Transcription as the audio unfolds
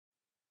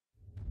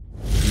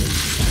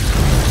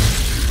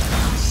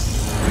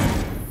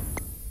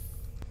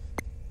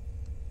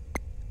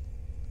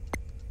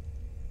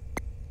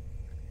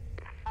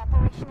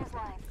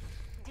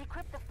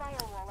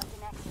firewall as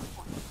an access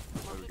point.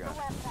 Locate the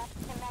laptop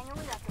and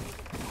manually activate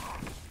it.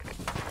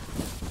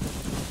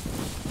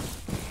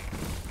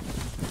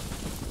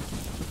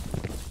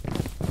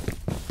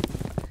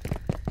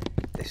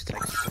 This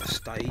takes us to a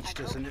stage,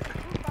 doesn't it?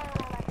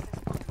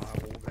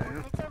 Firewall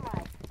there.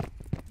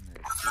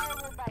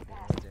 Firewall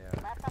bypass.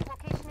 Laptop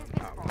location is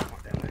visible.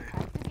 Right down there.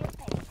 Time to get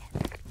paid.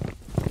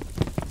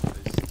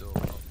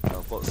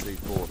 I've got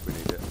C4 if we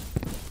need it.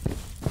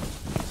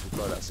 Should we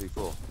blow that C4?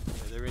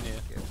 Yeah, they're in here.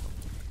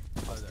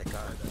 Let's go.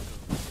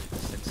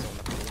 Sits on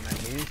the corner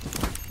here.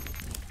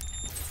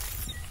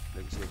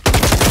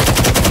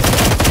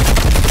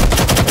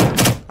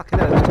 Fucking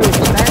hell, there's two of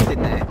them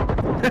standing there.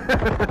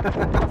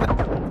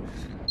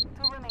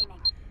 Two remaining.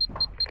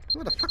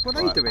 What the fuck were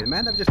they doing,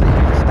 man? They were just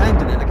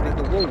standing there looking at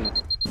the wall.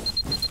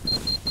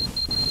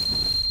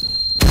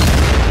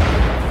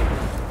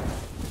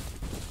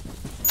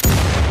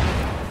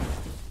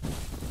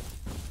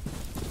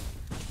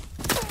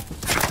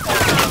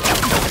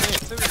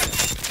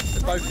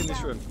 They're both in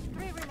this room.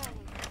 Three remaining.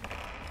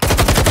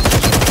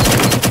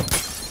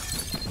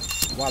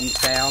 One's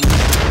down.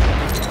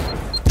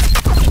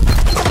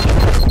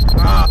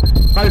 Ah,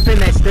 both in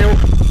there still.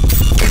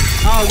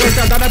 Oh, where's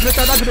that? Don't open it,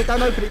 don't open it,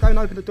 don't open it, don't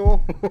open the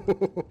door.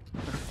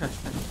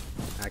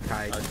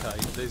 Okay. Okay,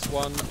 there's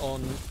one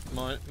on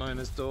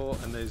Miner's door,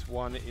 and there's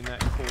one in that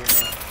corner.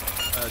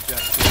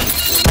 Jackson.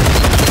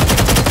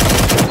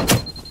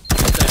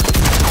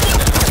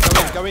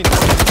 Go in,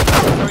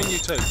 you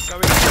two. Go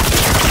in.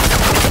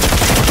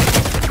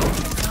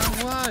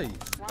 No way.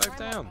 Both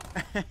down.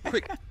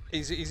 Quick.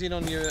 He's in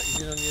on your.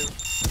 He's in on your.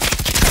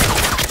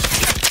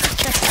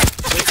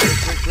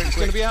 Quick. He's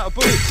going to be out of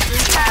bullets.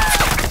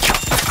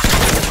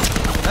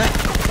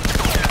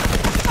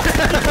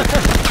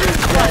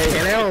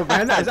 Hell,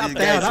 man, that's up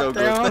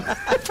down.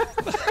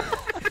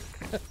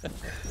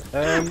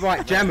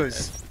 Right,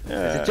 jammers.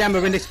 There's a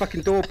jammer in this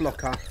fucking door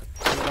blocker.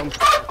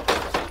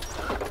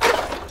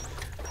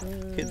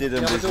 He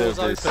didn't The other deserve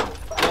door's this. open.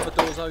 The other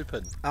door's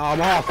open. Oh, I'm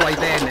halfway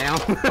there now.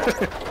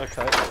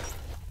 Okay.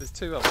 There's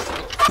two others.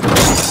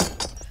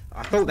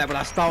 I thought that when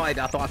I started,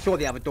 I thought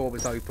the other door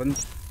was open.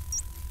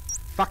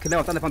 Fucking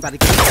hell, I don't know if I'm about to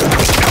get it.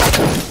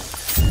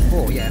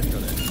 Oh, yeah.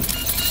 Got it.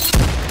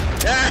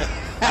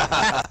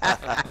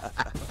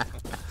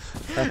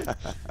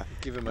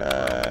 Give him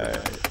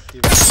a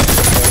give him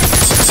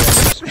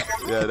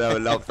Yeah, they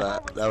would love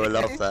that. They would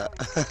love that.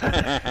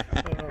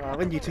 Oh,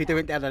 when you two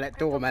went down to that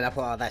door, man, I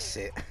thought, oh, that's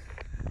it.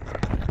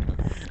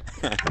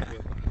 I'm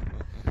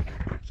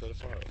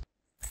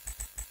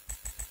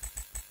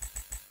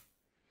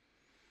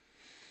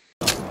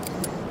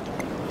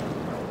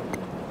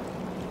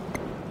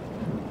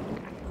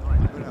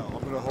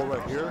gonna hold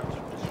right here.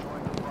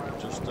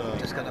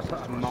 Just gonna put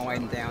a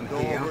mine down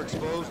Don't here.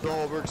 overexpose.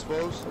 Don't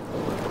overexpose.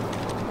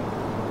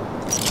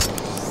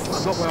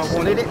 It's not where I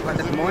wanted it, but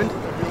never mind. If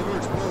you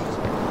overexpose,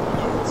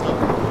 no, it's not.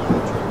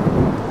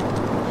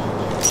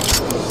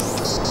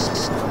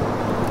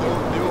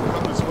 They won't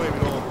come this way if you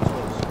don't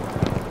overexpose.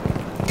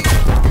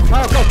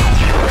 Oh god!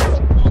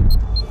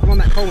 I'm on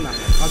that corner.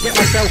 I'll get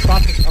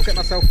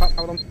myself up.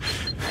 Hold on.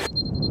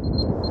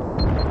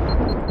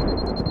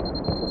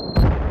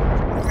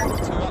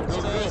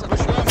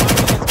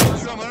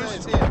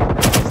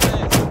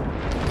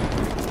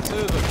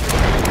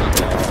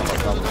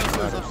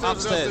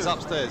 Upstairs,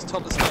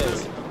 top of the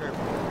stairs.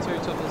 Two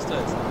top of the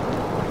stairs.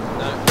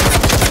 No.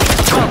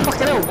 Oh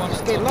fucking hell!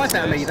 Scared the life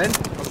out of me then.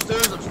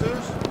 Upstairs.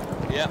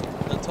 Yeah,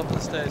 the top of the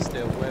stairs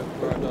still, where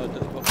I died at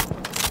the bottom.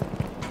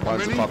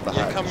 Mine's above the Yeah,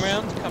 hatch. come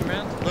round.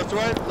 Left,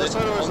 right, left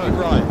side, or right On side?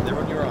 your right, they're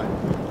on your right.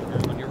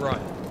 On your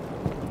right.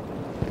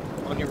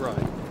 On your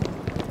right.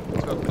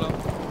 12 o'clock.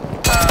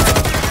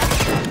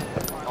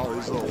 Oh,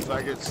 these little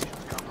faggots.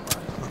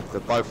 They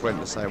both went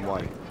the same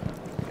way.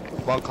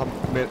 One come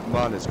from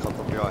miners, come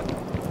from behind.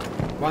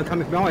 One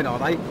coming from behind, are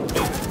they?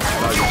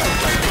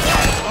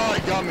 Oh,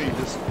 he got me.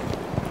 Just.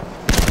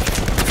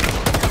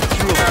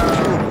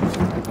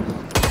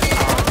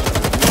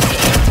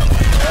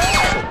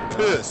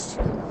 Pissed.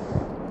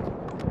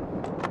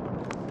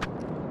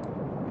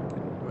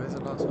 Where's the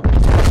last one?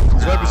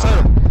 He's right beside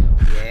him.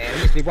 Yeah,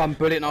 literally one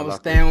bullet and I was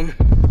down.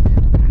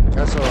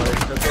 That's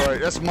alright.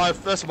 That's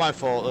my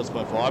fault.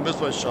 I missed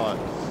my shot.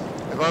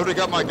 If I would have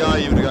got my guy,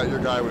 you would have got your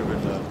guy. Would have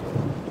been dead.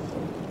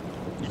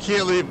 You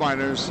can't leave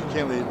miners. You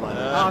can't leave miners.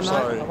 Oh I'm no,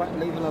 sorry. I won't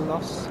leave a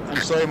loss. I'm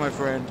sorry, my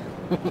friend.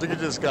 Look at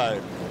this guy.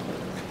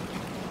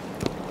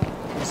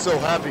 He's so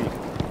happy.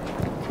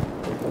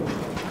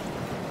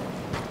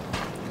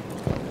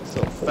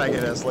 So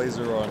faggot ass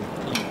laser on.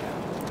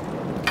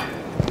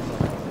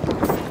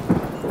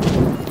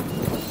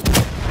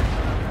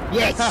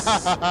 Yes!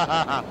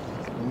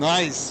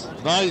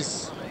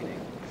 Nice.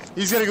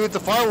 He's gonna go with the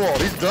firewall.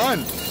 He's done.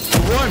 He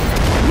won.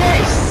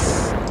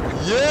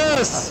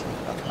 Yes!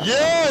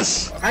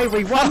 Yes! Hey,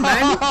 we won,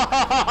 man!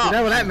 You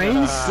know what that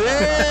means?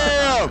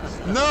 Damn!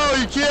 No,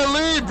 you can't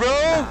lead, bro!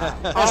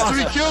 That's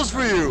 3 kills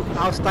for you!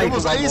 I'll stay You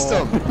almost for one aced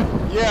more.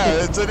 him!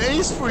 Yeah, it's an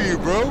ace for you,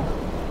 bro!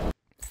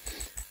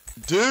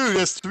 Dude,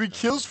 that's 3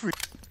 kills for you!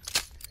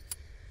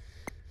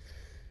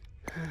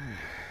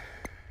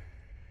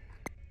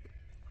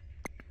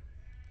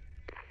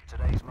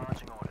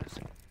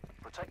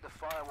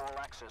 firewall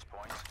access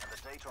points and the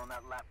data on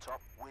that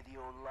laptop with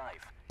your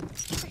life.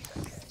 Piece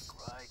of cake,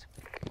 right?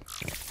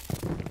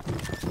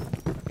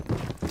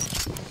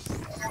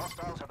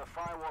 Hostiles have the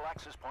firewall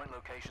access point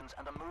locations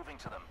and are moving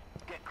to them.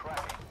 Get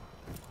cracking.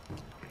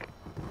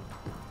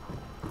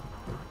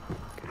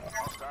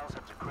 Hostiles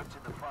have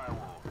decrypted the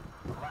firewall.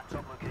 The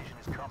laptop location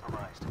is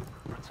compromised.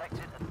 Protect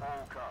it at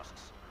all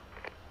costs.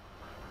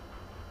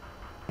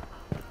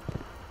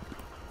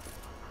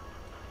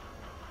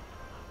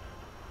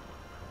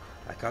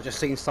 Okay, I've just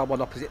seen someone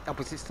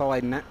opposite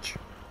side match.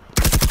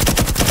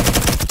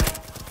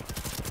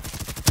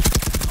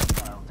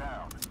 Hostile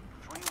down.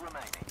 3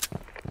 remaining.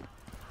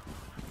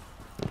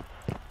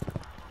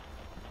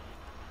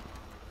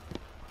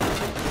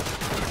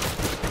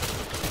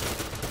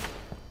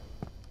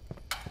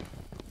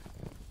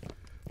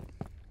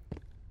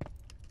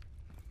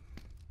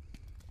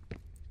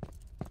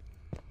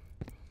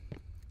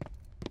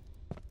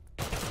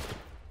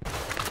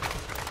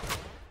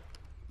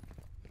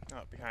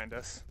 Oh, behind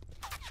us.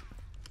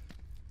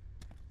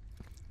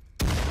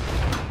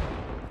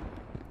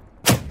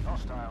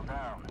 Hostile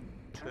down.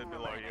 2 They're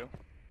below remaining. you.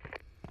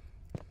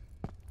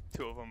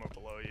 2 of them are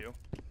below you.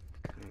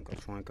 Okay, I've got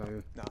to try and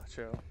go.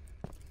 Nacho.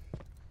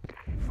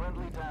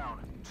 Friendly down.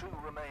 2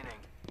 remaining.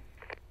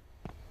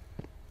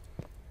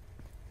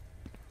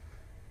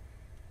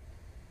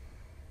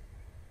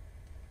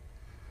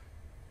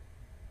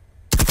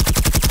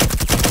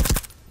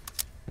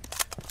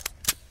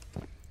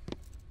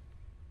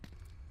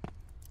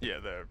 Yeah,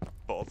 they're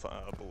both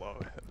below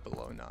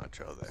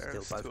Nacho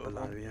there. Still both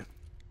below, yeah.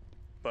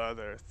 But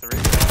there are 3.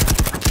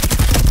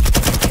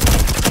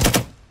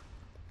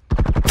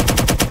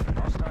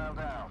 Hostile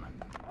down.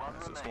 1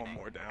 There's just remaining. one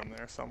more down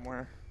there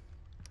somewhere.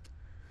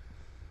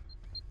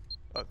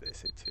 Oh, they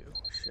say 2.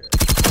 Shit.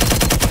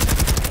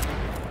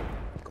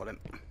 Got him.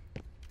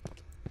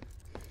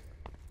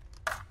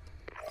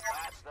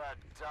 That's the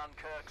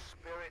Dunkirk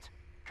spirit.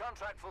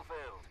 Contract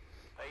fulfilled.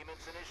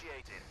 Payments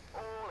initiated.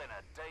 All in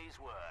a day's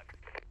work.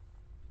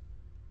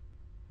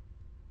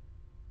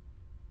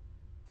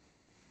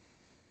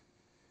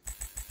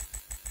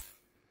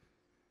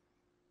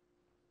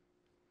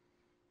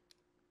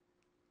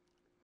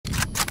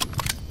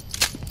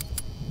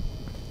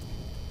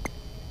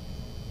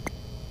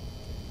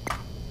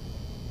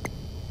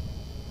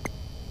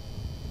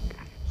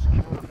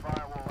 Secure the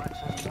firewall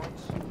access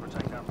points.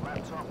 Protect that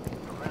laptop.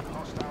 Prevent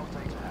hostile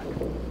data hack.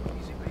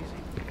 Easy peasy.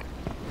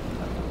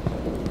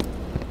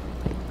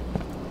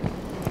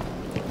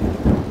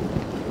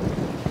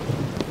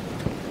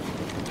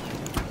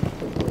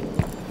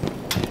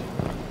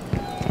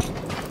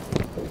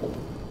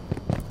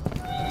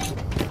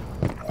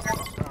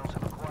 Hostiles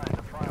have acquired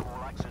the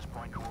firewall access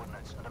point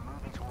coordinates and are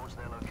moving towards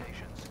their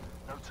locations.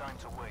 No time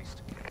to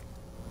waste.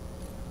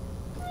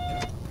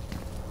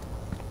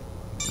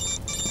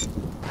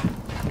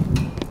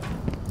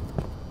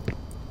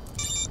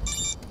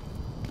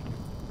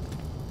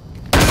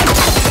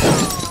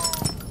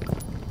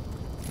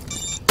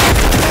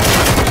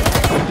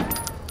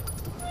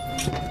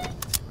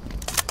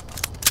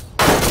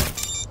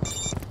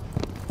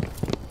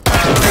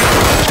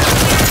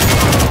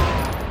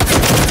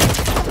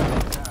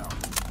 Down.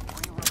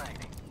 3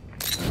 remaining.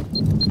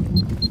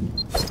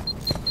 2 remaining. Hostile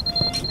down.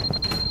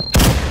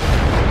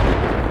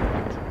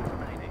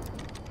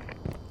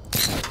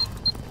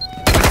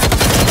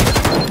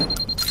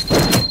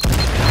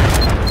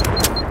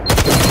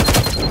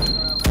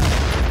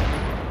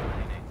 1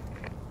 remaining.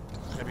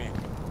 I mean,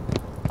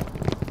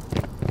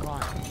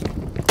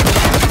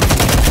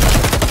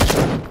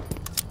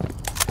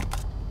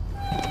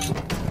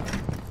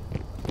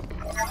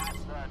 That's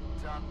the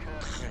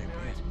Dunkirk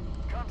spirit.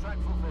 Contract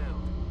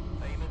fulfilled.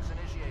 Payments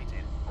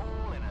initiated.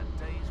 All in a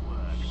day's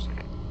work.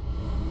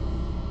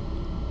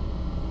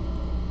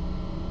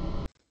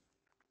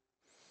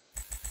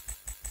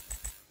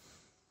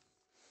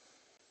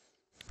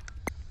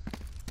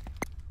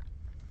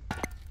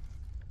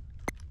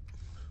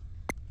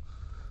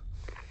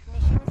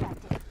 Mission is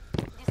active.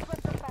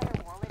 Disrupt the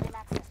firewall at an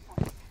access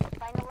point.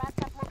 Find the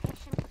laptop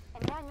location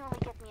and manually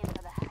get me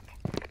into the hack.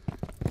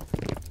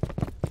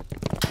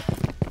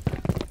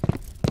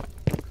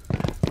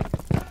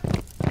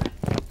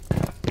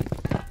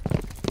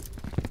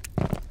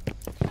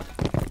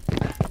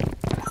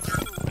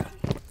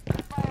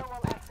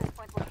 Firewall access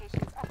point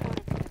locations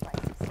uploaded to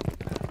devices.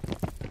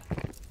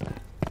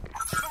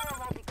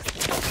 Firewall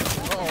decrypted.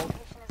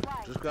 Location is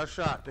live. Just got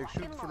shot. They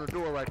shooting from the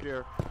door right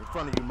there in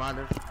front of you,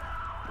 miners.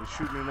 They're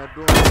shooting in that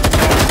door.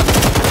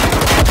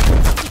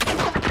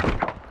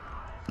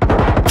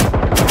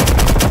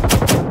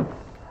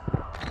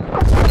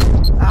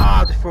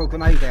 Ah, I just threw a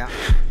grenade out.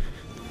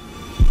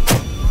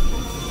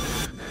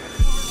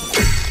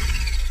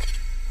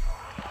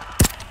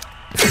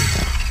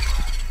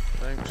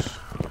 Thanks.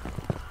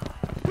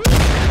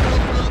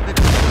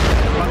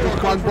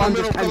 One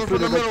just came Coming through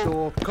from the the red middle.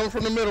 door. Coming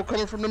from the middle.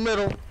 Coming from the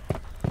middle.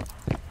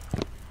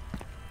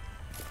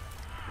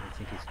 I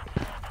think it's...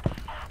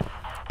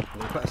 I'm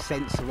going to put a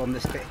sensor on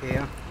this bit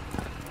here.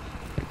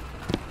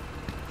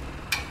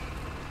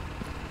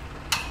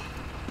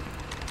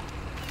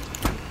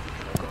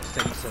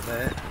 sensor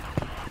there.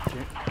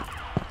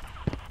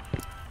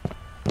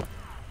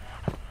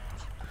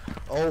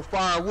 Old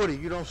Fire Woody,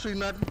 you don't see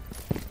nothing?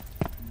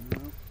 No,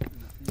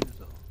 nothing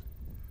at all.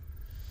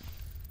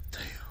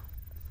 Damn.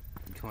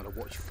 I'm trying to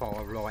watch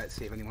far right,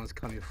 see if anyone's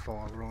coming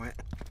far right.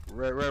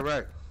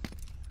 Right.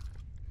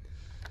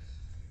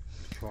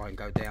 Try and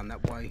go down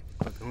that way,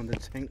 behind the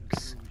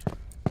tanks.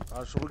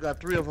 Alright, so we got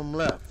 3 of them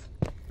left.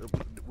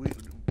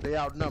 They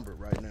outnumbered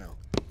right now.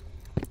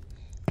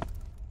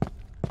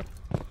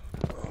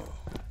 Oh.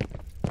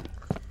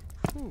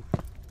 Whew.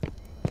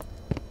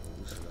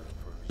 This is our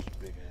first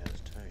big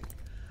ass tank.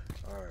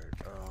 Alright,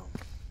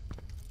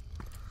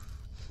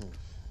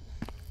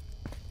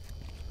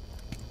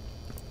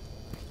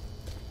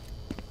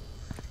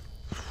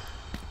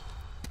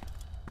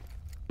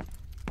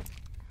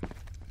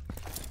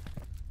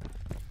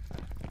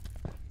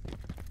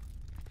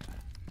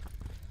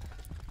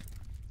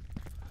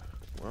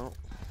 Well,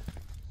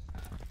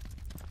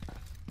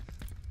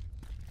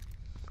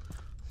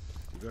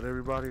 we got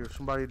everybody, or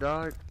somebody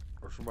died,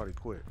 or somebody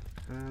quit.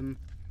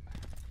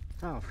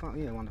 Oh fuck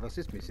yeah, one of us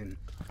is missing.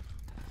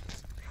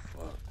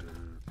 Fuck,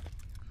 dude.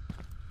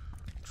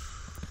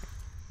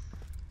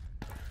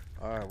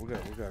 Alright, we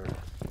got it.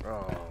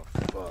 Oh,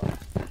 fuck.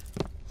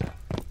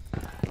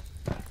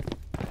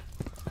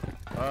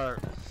 Alright.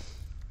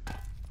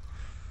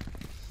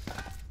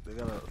 They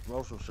got a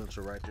motion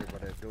sensor right there by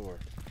that door.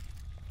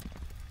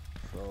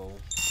 So,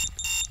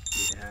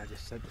 Yeah, I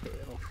just said to get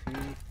it off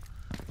here.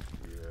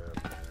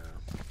 yeah, man.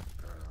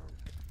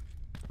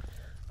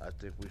 I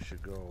think we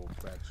should go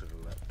back to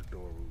the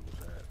door we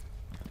was at.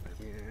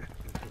 Maybe. Yeah,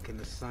 I'm thinking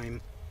the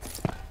same.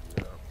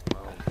 Yeah,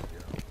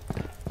 yeah.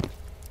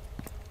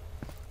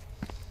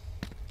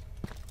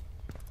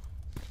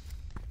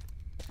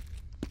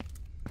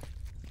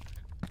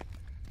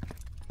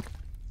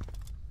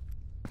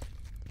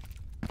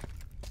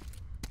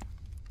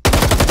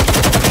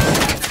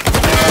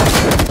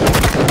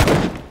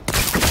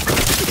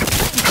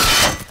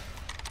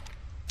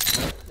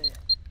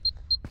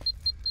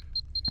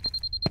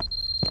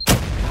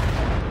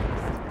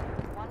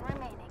 One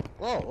remaining.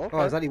 Oh, okay. Oh,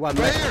 there's only one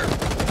Right left. here.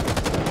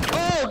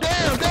 Oh,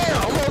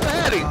 damn, almost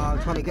had him. I'm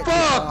trying to get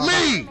Fuck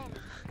me!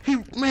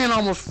 Man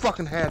almost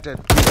fucking had that.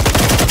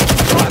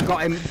 Right, I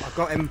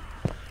got him.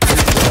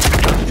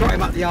 Shot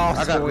him up the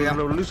arse for you. At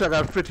least I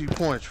got 50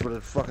 points for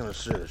the fucking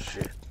assist.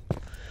 Shit.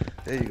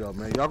 There you go,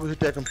 man. Y'all go hit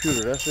that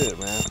computer. That's it,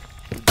 man.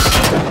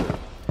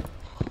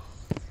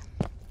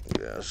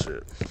 Yeah, that's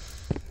it.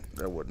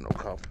 That wasn't no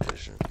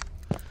competition.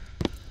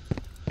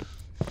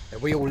 Are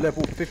we all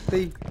level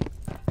 50?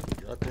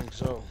 I think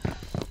so.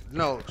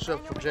 No,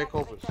 except for Jake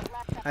Opus.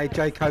 Hey,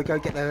 Jaco, go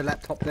get the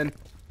laptop then.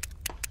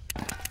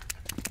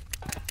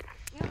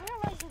 You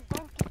realize you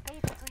don't get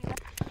paid until you have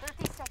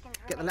 30 seconds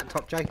Get the remaining.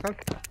 laptop, Jaco.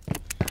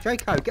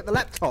 Jaco, get the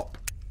laptop.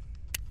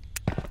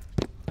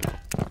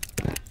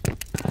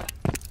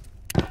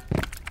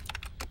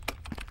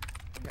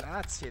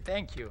 Grazie,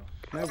 thank you.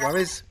 No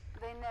worries.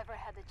 They never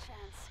had a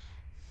chance.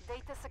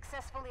 Data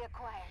successfully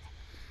acquired.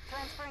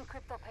 Transferring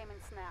crypto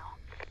payments now.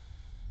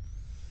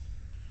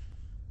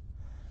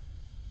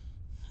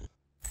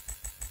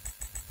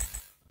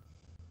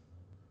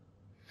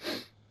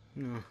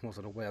 No,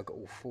 wasn't aware I got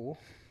all 4.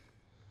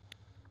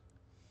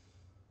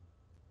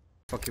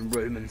 Fucking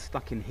room and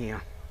stuck in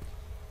here.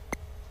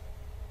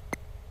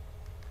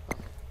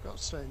 Got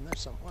to stay in there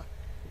somewhere.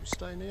 You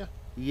staying here?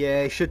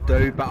 Yeah, should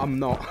do, but I'm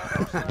not.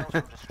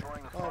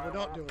 Oh, we're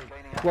not doing.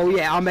 Well,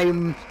 yeah, I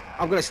mean,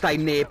 I'm going to stay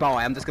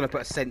nearby. I'm just going to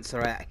put a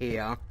sensor out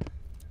here.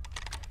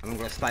 And I'm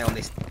going to stay on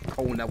this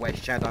corner where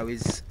Shadow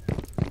is.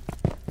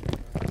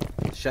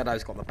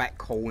 Shadow's got the back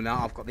corner.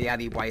 I've got the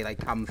alleyway they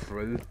come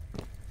through.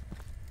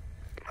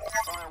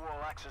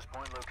 Firewall access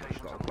point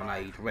locations Got a alive.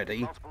 grenade ready.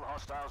 Multiple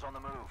hostiles on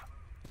the move.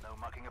 No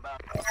mucking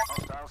about.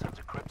 Hostiles have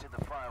decrypted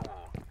the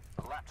firewall.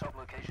 The laptop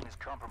location is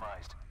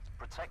compromised.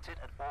 Protect it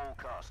at all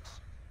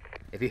costs.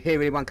 If you hear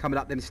anyone coming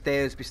up them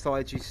stairs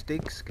beside you,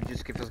 Stiggs, can you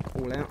just give us a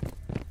call out?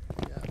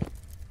 Yeah.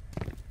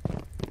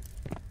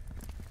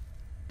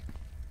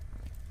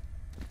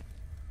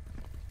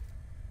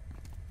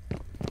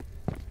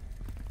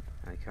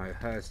 Okay, I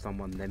heard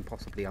someone then,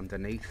 possibly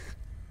underneath.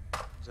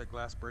 Is that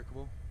glass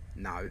breakable?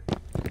 No. Okay.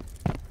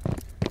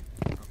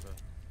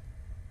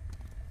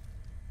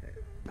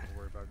 Don't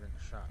worry about getting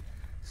shot.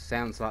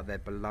 Sounds like they're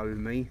below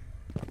me.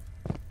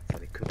 So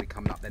they could be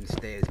coming up them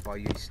stairs by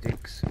you,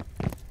 Stiggs.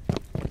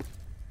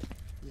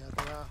 Yeah,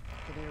 they are.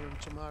 I can hear them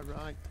to my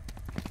right.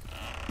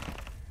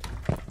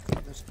 I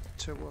think there's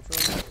 2 of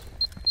them.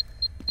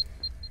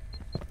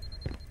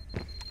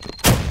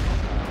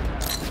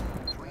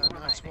 Yeah,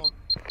 nice one.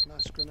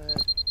 Nice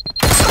grenade.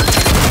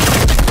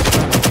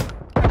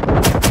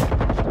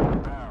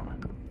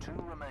 Down. 2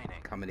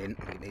 remaining. Coming in,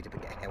 we need a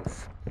bit of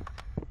health.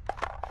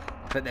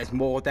 I think there's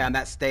more down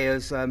that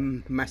stairs,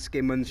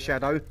 Maskim and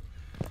Shadow.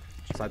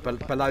 So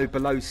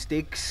below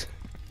Stiggs.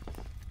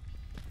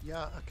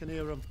 Yeah, I can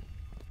hear them.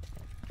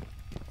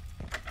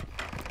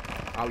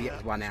 Oh yeah,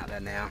 there's one out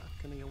there now.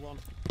 I can hear one.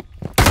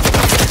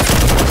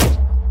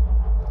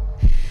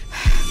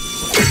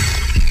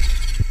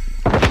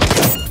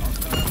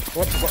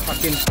 What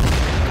fucking...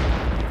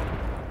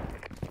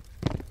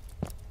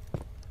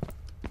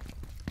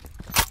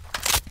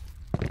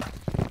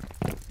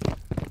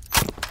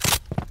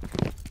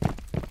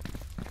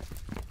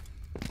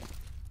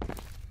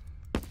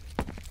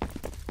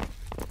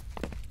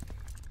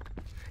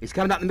 He's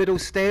coming up the middle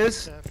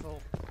stairs.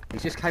 Careful.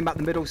 He's just came up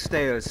the middle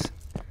stairs.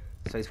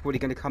 So he's probably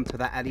going to come to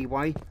that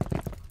alleyway.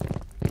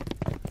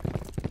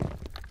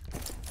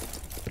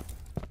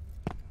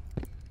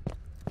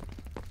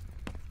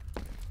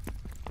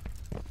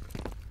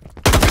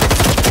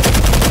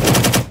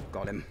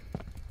 Got him.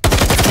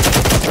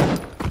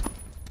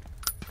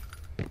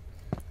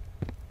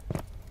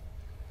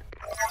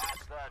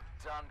 That's the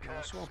Dunkirk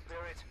Nice one.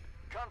 spirit.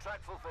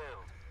 Contract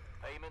fulfilled.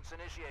 Payments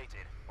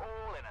initiated.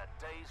 All in a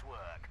day's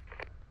work.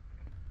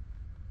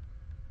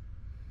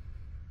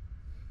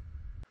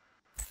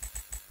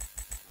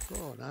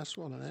 Oh, nice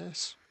one, an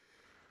ace.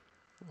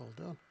 Well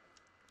done.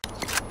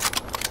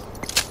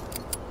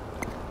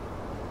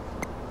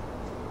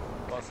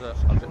 What's that?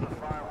 Secure the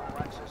firewall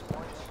access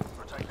points.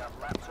 Protect that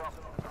laptop.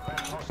 Prevent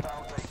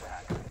hostile data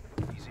hack.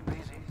 Easy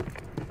peasy.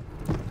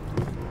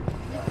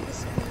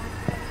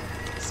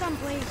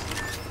 Someplace.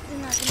 They're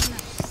not gonna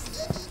know.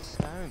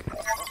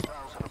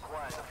 Hostiles have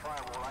acquired the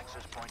firewall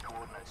access point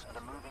coordinates and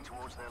are moving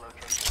towards their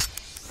location.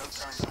 No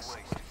time to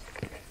waste.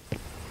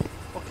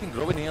 Fucking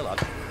growing here, lad.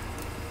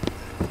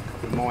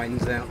 The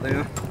mines out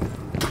there.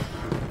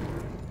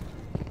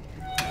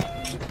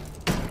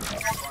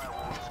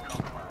 Firewall is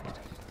compromised.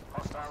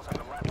 Hostiles have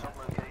the laptop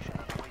location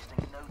and are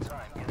wasting no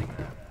time getting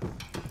there.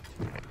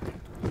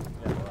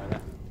 Yeah, where are they?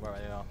 Where are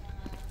they all?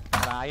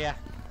 Where are ya?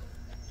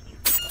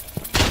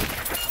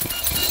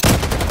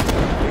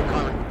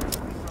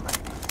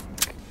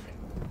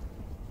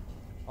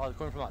 Oh, they're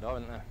coming from that door,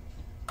 aren't they?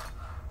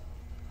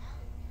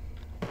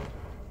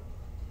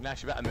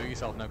 Nash, you better move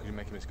yourself now because you're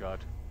making me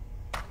scared.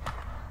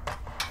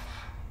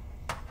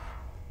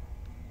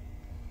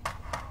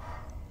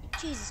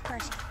 Jesus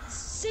Christ. The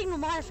signal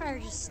modifier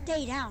just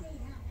stay down.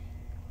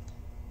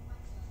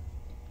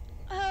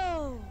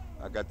 Oh.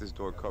 I got this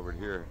door covered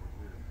here.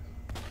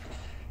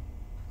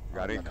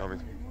 Got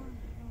incoming.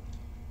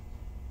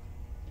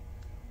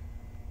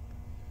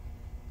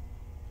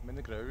 I'm in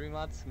the grow room,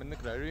 lads. I'm in the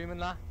grow room and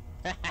that.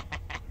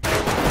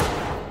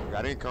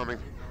 Got incoming.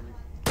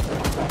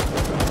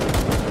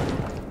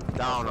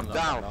 Down, I'm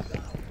down.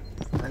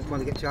 Don't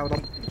want to get you hold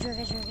on.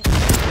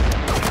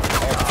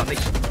 Oh, I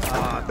missed.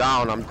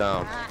 Down, I'm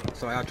down.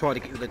 Sorry, I tried to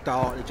get you with the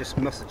dart. It just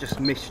must have just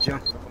missed you.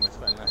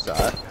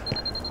 Sorry.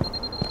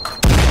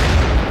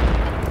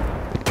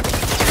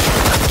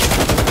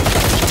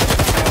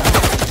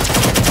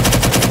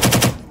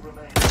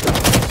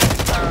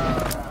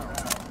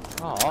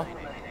 Aww.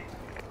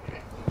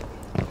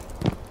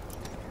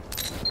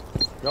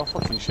 You're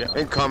fucking shit.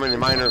 Incoming,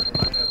 minor. Let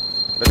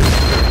them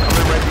come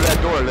in right through that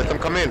door. Let them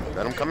come in.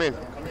 Let them come in.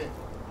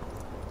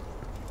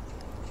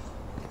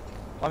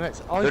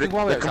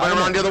 They're coming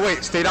around the other way.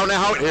 Stay down that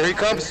house. Here he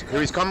comes. Here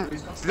he's coming.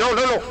 No.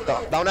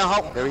 Down that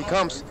house. There he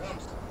comes.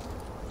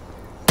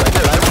 Right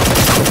there.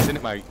 Let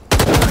him Mate.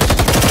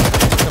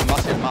 There's a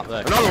massive map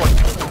there. Another one.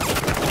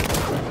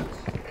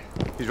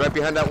 He's right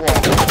behind that wall.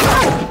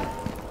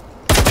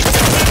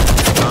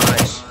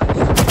 Nice.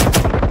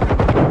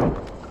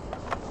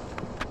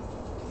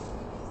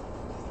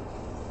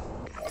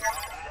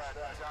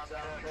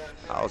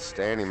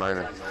 Outstanding,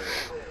 minor.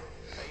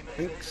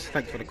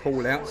 Thanks for the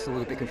call outs. I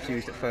was a bit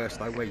confused at first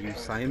though where you were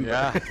saying.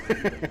 Yeah.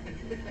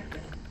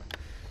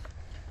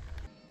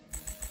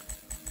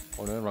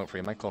 Oh no, wrong for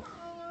you, Michael.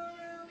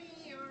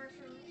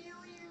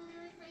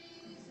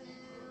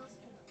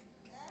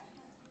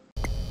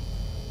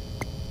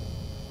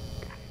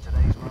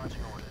 Today's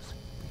marching orders.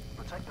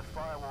 Protect the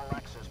firewall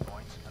access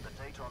points and the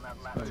data on that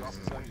laptop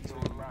is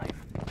your life.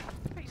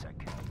 Piece of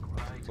cake,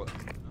 right? What?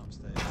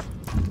 Upstairs.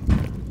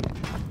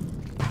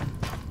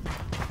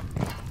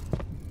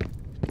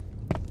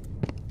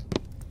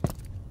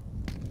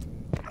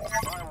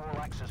 Firewall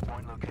access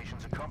point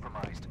locations are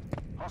compromised.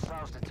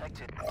 Hostiles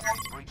detected.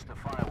 Breach the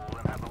firewall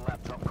and have the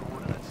laptop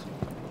coordinates.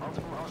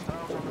 Multiple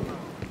hostiles on the move.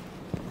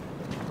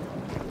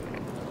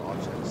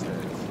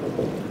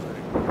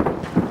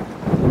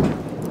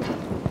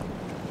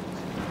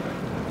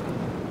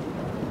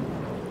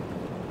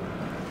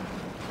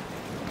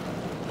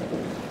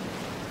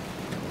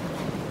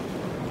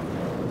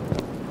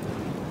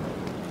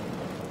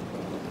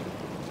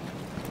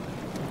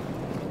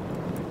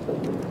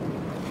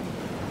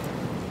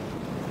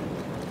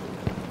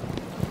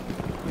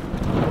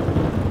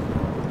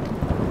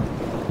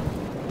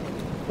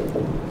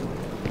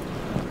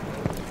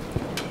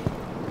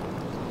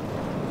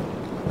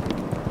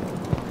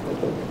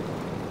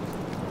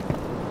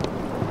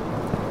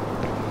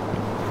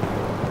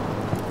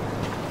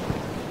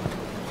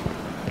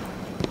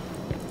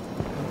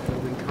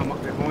 We can come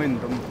up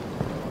behind them.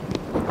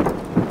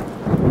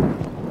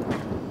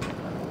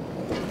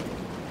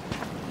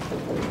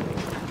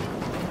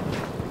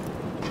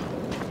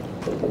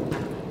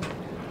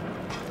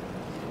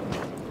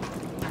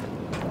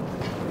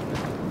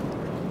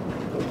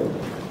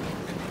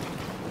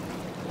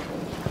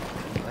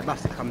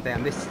 come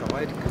down this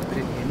side because we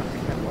didn't hear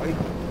nothing that way.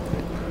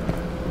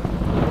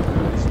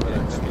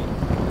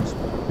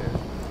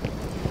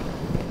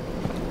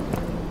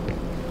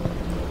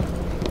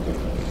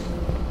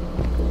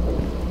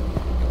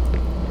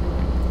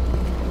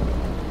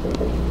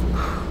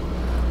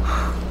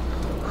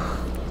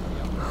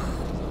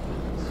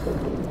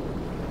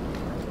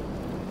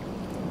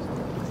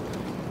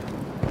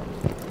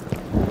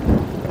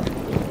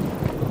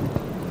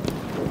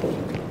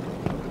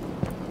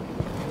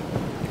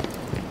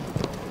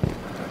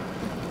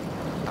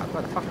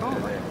 Where the fuck are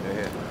they? They're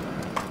here.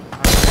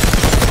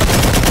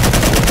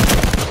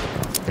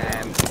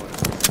 Damn.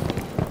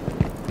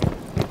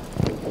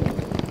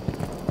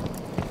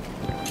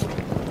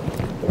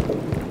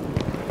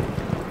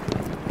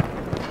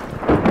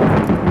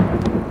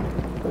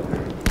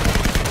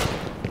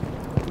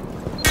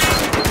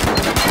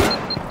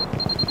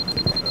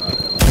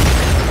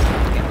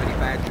 Get really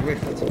bad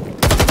drift.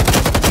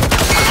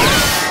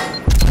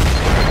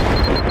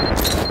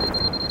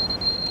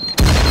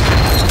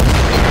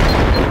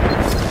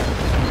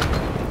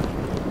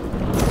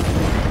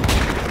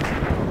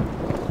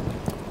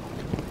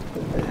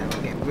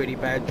 Really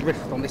bad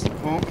drift on this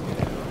part.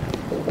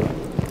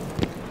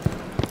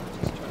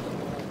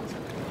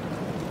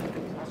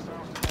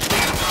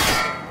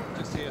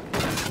 Just here.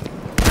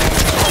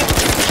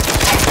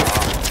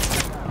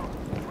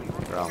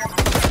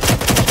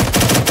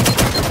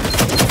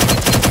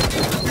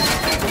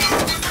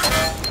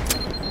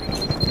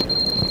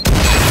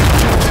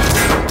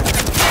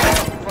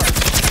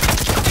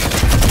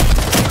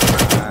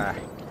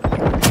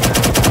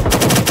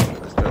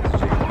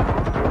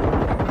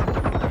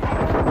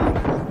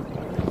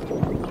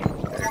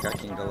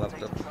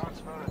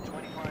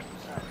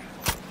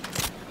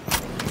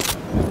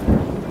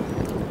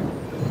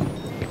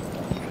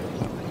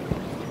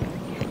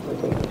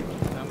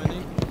 How many?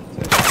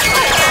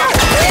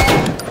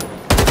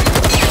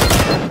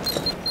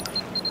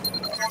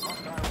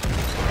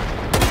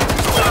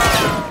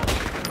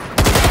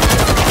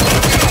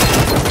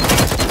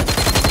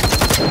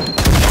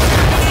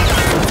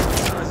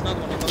 There's another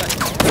one on the left.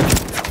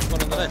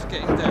 One on the left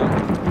getting down.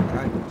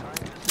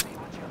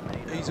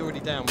 He's already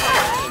down.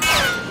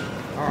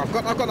 Oh,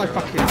 I've got no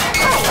fucking gun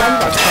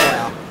won't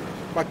fire.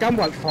 My gun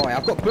won't fire.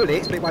 I've got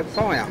bullets, but it won't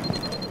fire.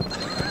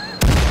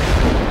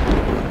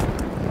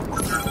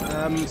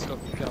 He's got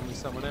the gun with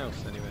someone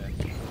else anyway.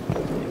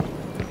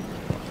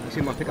 See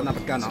if I pick another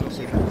gun up and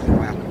see if it will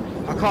fire.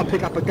 I can't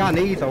pick up a gun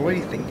either or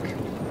anything.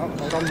 Oh,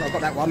 hold on, I've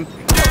got that one.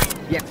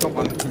 Yep, got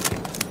one.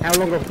 How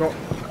long have I got?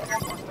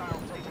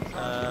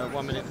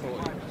 1 minute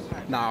 40.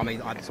 No, I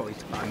mean, I sorry.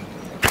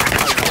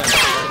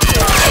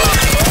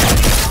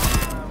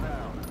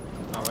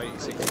 Oh,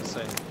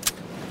 86%.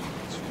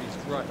 He's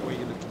right where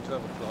you're looking,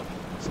 12 o'clock.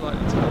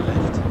 Slightly to the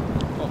left.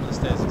 Bottom of the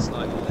stairs and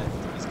slightly left.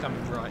 He's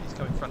coming right. He's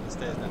coming front of the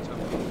stairs now,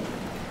 12 o'clock.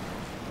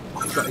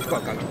 He's got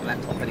to go to the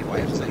laptop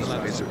anyway.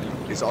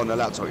 It's on the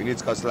laptop. You need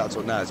to go to the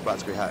laptop now. It's about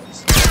to be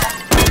hacked. The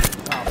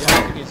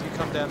thing is, if you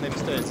come down them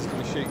stairs, it's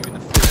going to shoot you in the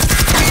foot.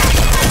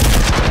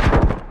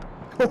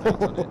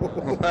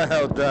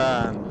 Well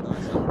done.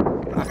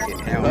 Fucking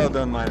hell. Well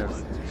done,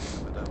 miners.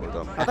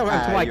 I don't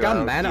have to my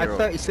gun, man. I had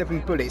 37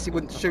 bullets. It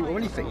wouldn't shoot or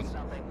anything.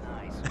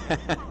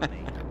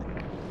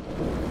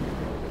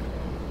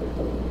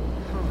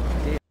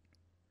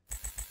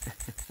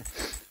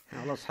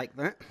 I'll take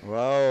that.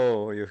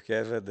 Wow, you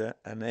have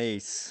an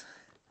ace.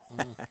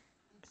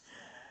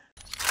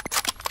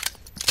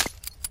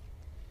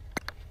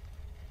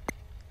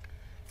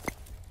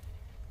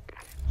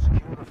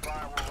 Secure the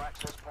firewall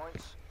access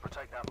points,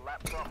 protect that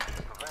laptop,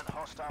 prevent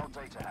hostile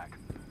data hack.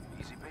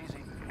 Easy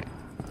peasy.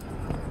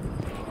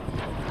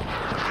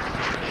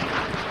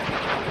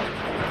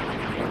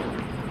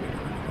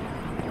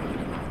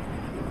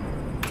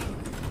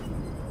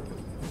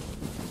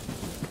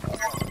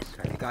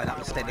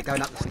 They're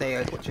going up the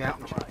stairs. Watch out.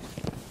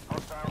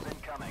 Hostiles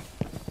incoming.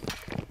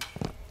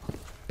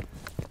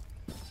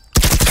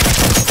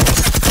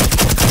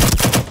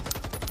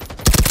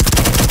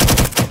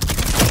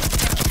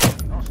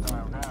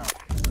 Hostile down.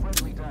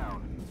 Friendly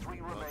down.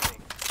 3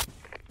 remaining.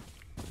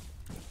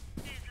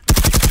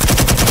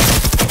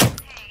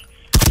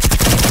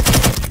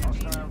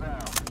 Hostile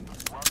down.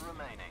 1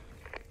 remaining.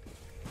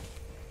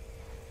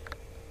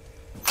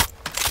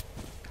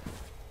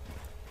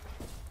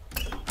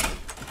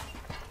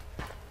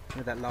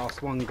 Where'd that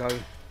last one go?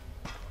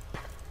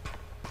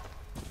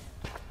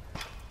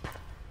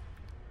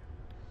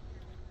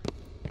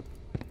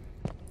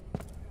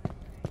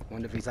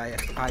 Wonder if he's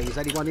AFK. Is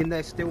anyone in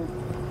there still?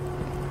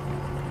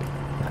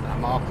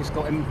 And Marcus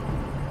got him.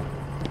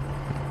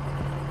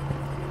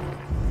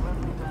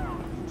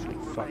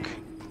 Fuck.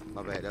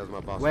 My bad, that was my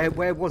boss.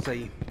 Where was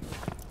he?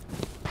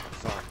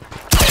 Sorry.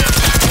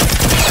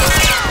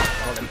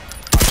 Got him.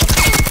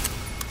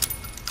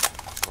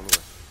 On the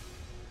way.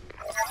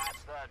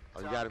 That's the Oh,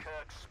 you got him?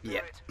 Dunkirk Yeah.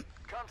 spirit.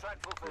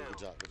 Contract fulfilled. Good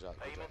job, good job,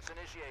 good job. Payments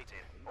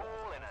initiated.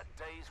 All in a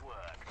day's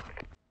work.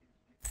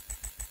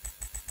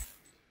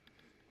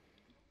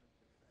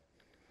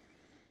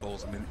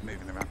 Balls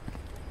moving around.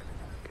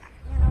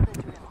 You know the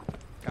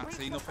Can't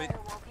see nothing.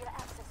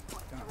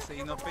 Can't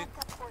see nothing.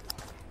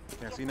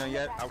 Can't see nothing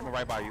yet? I'm going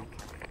right by you.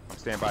 I'm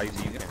standing by you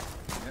so you can.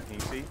 Can you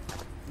see?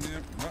 Yeah.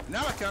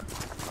 Now I can.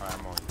 Alright,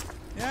 I'm on.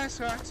 Yeah,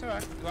 it's alright, it's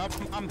alright. Well,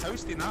 I'm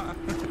hosting that.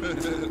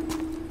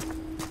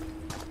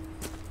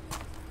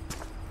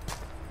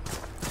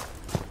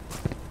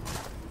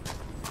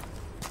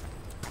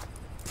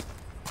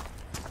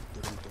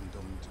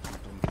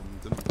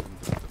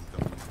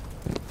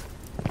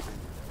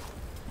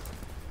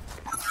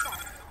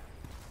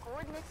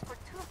 Coordinates for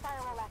 2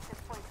 firewall access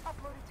points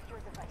uploaded to your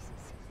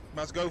devices.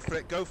 Let's go for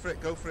it, go for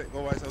it, go for it.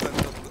 Otherwise,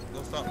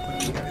 they'll start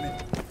getting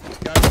it.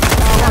 Go.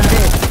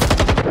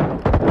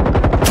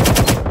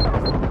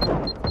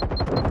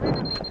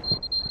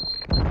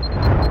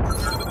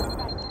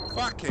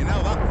 Fucking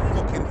hell, that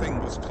fucking thing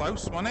was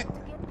close, wasn't it?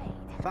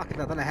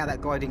 Fucking, I don't know how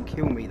that guy didn't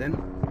kill me then.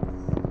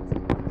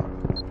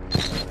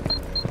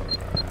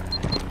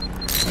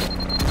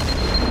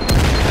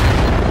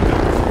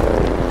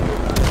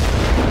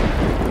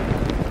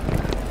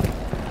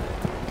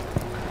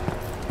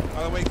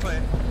 By the way,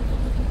 clear.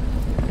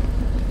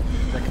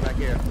 Check it back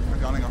here.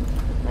 Hang on.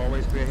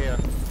 Always clear here.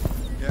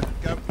 Yeah,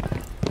 go.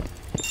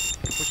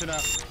 Pushing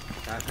up.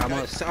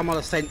 I'm on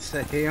a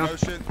sensor here.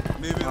 Motion,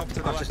 moving up to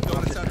the left. just-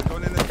 Going in the centre,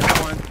 going in the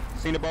middle line.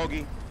 Seen the bogey.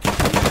 In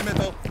the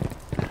middle.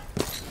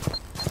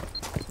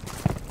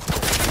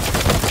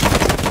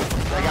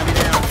 They got me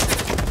down.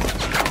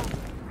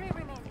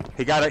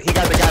 He got the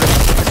guy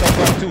that's so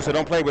close too, so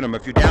don't play with him.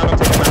 If you're down, don't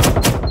take him out.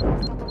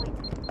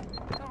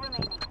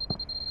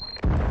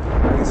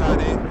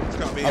 Inside in. It's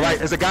got to be. Alright,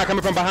 there's a guy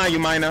coming from behind you,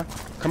 Miner.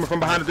 Coming from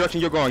behind the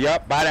direction you're going.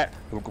 Yup, by that.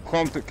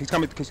 He's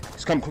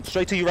coming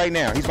straight to you right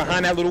now. He's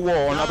behind that little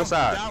wall on the other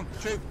side. Down,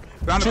 Troop.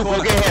 Round the Troop,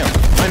 corner. go get him.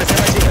 Miner, stay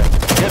right here.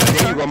 Yes,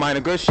 there you go, Miner.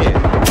 Good shit.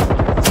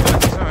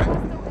 It's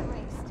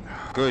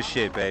alright. Good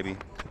shit, baby.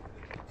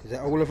 Is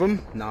that all of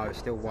them? No, it's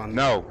still one.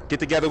 No, get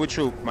together with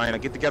Troop, Miner.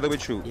 Get together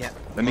with Troop. Yep.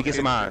 Let me get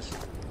some eyes.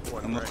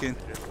 I'm looking.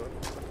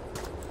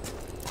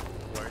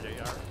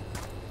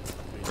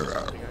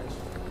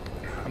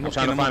 I'm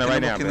trying to find it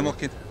right now, I'm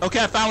looking.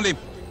 Okay, I found him.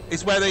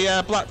 It's where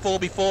the black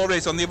 4x4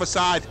 is on the other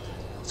side.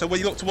 So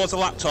when you look towards the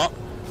laptop,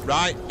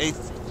 right,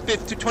 it's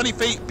 20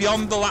 feet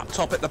beyond the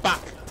laptop at the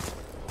back.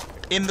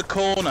 In the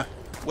corner,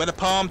 where the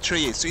palm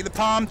tree is. See the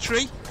palm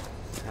tree?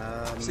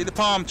 See the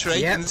palm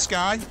tree in the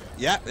sky?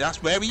 Yeah,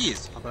 that's where he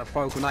is. I've got to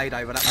throw a grenade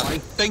over that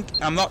way.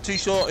 I'm not too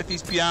sure if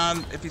he's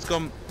beyond, if he's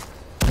gone.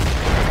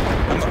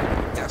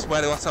 That's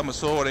where the last time I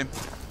saw him.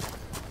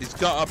 He's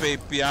got to be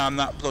beyond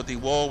that bloody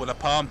wall where the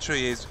palm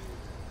tree is.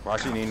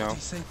 Watch it, Nino.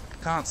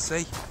 Can't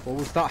see. Well,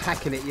 we'll start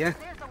hacking it, yeah?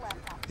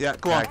 Yeah,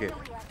 go on.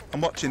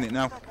 I'm watching it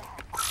now.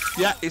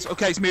 Yeah, it's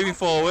okay. It's moving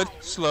forward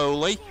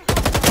slowly.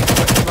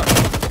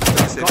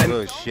 That's it.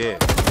 Good shit.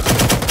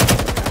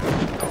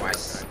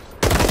 Nice.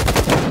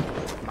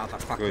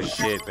 Good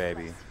shit,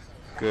 baby.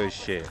 Good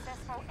shit.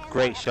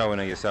 Great showing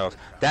of yourselves.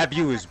 That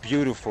view is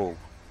beautiful.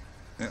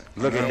 Yeah.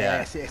 Look at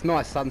that. It's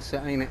nice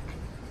sunset, ain't it?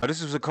 Oh,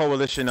 this was a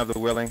coalition of the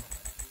willing.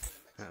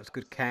 That was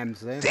good cams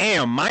there.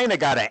 Damn, Miner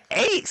got an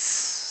ace.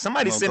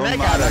 Somebody Well said done,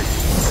 that got a